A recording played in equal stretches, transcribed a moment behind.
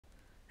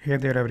Hey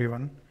there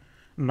everyone.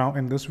 Now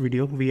in this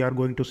video we are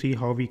going to see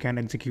how we can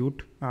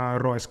execute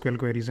raw SQL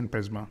queries in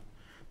Prisma.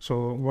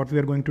 So what we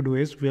are going to do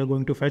is we are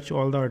going to fetch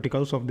all the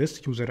articles of this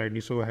user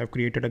ID. So I have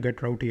created a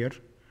get route here.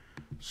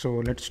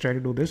 So let's try to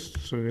do this.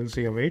 So we'll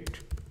say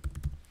await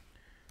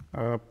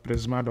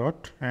Prisma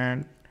dot,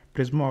 and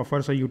Prisma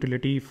offers a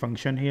utility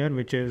function here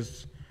which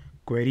is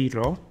query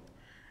raw,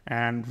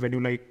 and when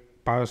you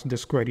pass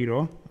this query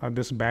raw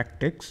this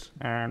backticks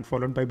and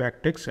followed by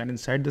backticks, and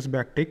inside this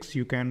backticks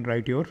you can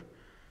write your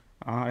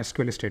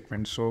SQL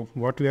statement. So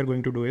what we are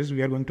going to do is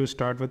we are going to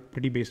start with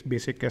pretty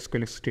basic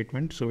SQL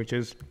statement. So which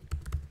is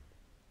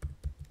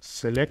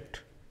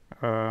select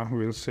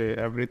we'll say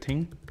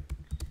everything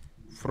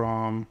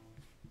from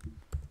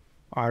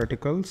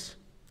articles,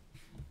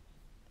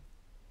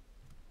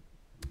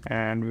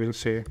 and we'll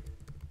say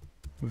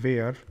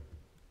where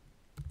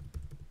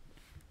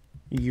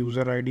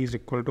user ID is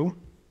equal to,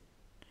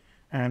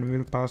 and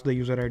we'll pass the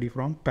user ID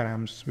from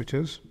params, which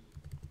is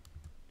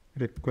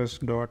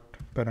request dot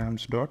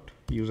params dot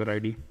user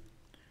ID,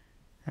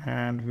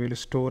 and we'll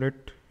store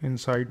it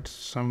inside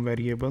some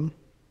variable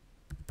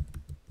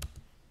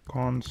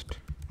const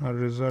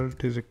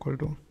result is equal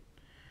to,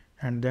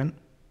 and then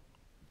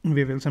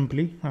we will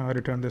simply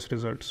return this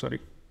result.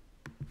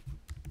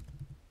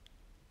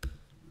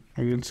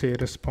 We will say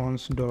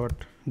response dot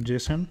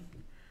JSON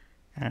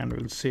and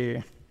we'll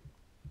say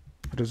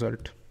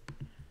result.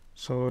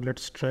 So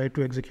let's try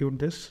to execute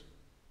this.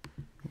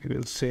 We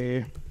will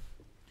say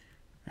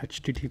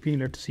HTTP,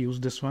 let's use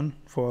this one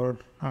for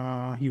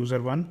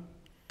user 1.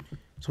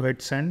 So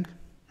hit send,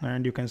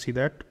 and you can see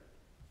that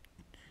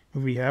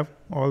we have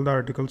all the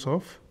articles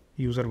of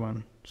user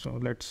 1. So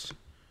let's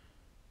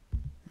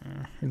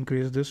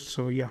increase this.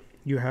 So yeah,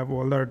 you have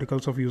all the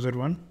articles of user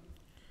 1.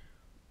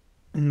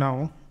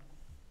 Now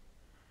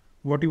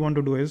what we want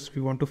to do is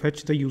we want to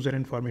fetch the user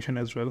information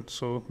as well.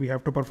 So we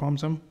have to perform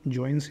some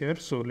joins here.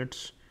 So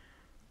let's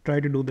try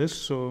to do this.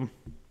 So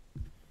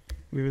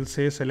we will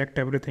say select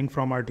everything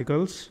from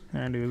articles,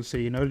 and we will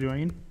say inner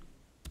join,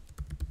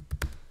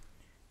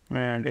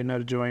 and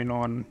inner join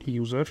on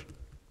user,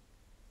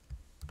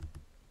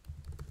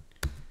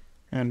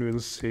 and we'll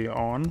say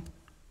on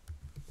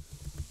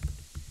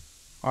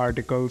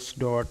articles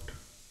dot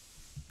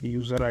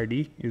user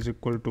ID is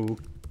equal to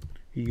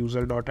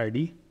user dot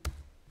ID,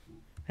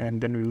 and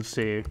then we'll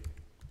say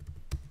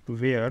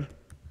where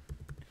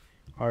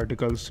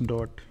articles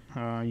dot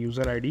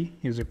user ID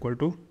is equal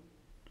to,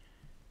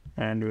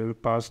 and we'll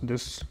pass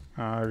this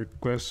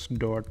request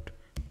dot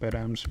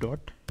params dot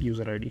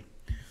user ID.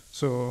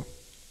 So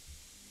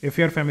if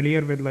you are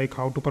familiar with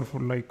how to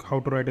perform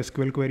how to write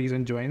SQL queries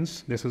and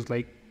joins, this is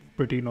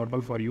pretty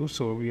normal for you.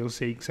 So we'll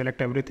say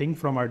select everything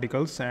from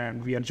articles,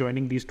 and we are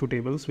joining these two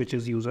tables, which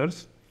is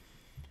users,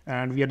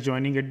 and we are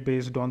joining it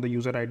based on the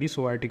user ID.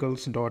 So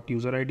articles dot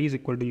user ID is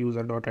equal to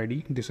user dot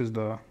ID. This is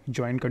the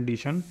join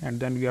condition, and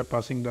then we are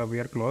passing the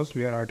where clause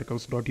where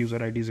articles dot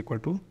user ID is equal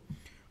to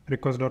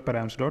request dot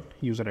params dot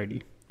user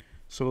ID.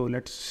 So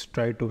let's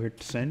try to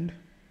hit send,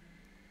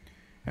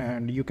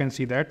 and you can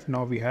see that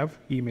now we have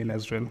email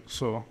as well.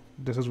 So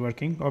this is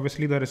working.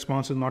 Obviously the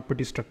response is not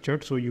pretty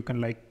structured, so you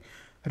can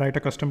write a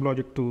custom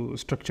logic to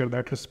structure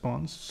that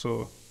response.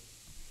 So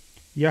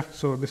yeah,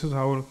 so this is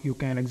how you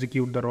can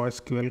execute the raw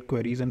SQL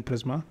queries in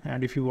Prisma.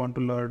 And if you want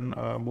to learn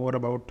more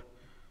about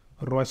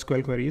raw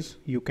SQL queries,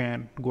 you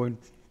can go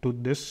into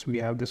this. We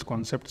have this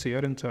concepts here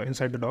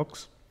inside the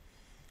docs.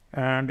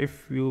 And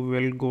if you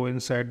will go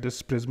inside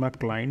this Prisma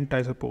client,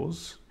 I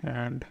suppose,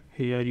 and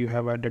here you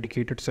have a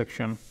dedicated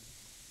section.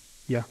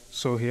 Yeah,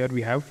 so here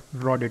we have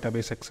raw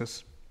database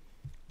access.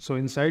 So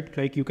inside,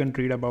 you can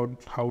read about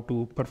how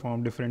to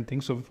perform different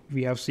things. So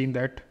we have seen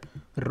that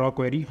raw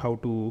query, how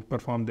to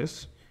perform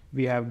this.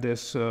 We have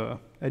this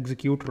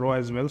execute raw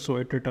as well. So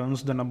it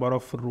returns the number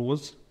of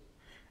rows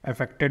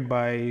affected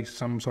by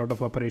some sort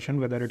of operation,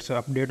 whether it's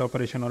an update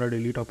operation or a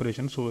delete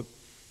operation. So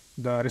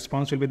the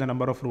response will be the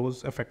number of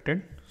rows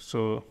affected.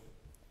 So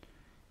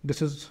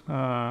this is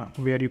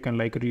where you can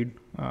read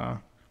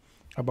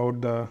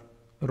about the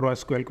raw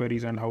SQL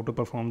queries and how to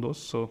perform those.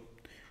 So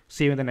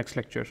see you in the next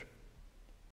lecture.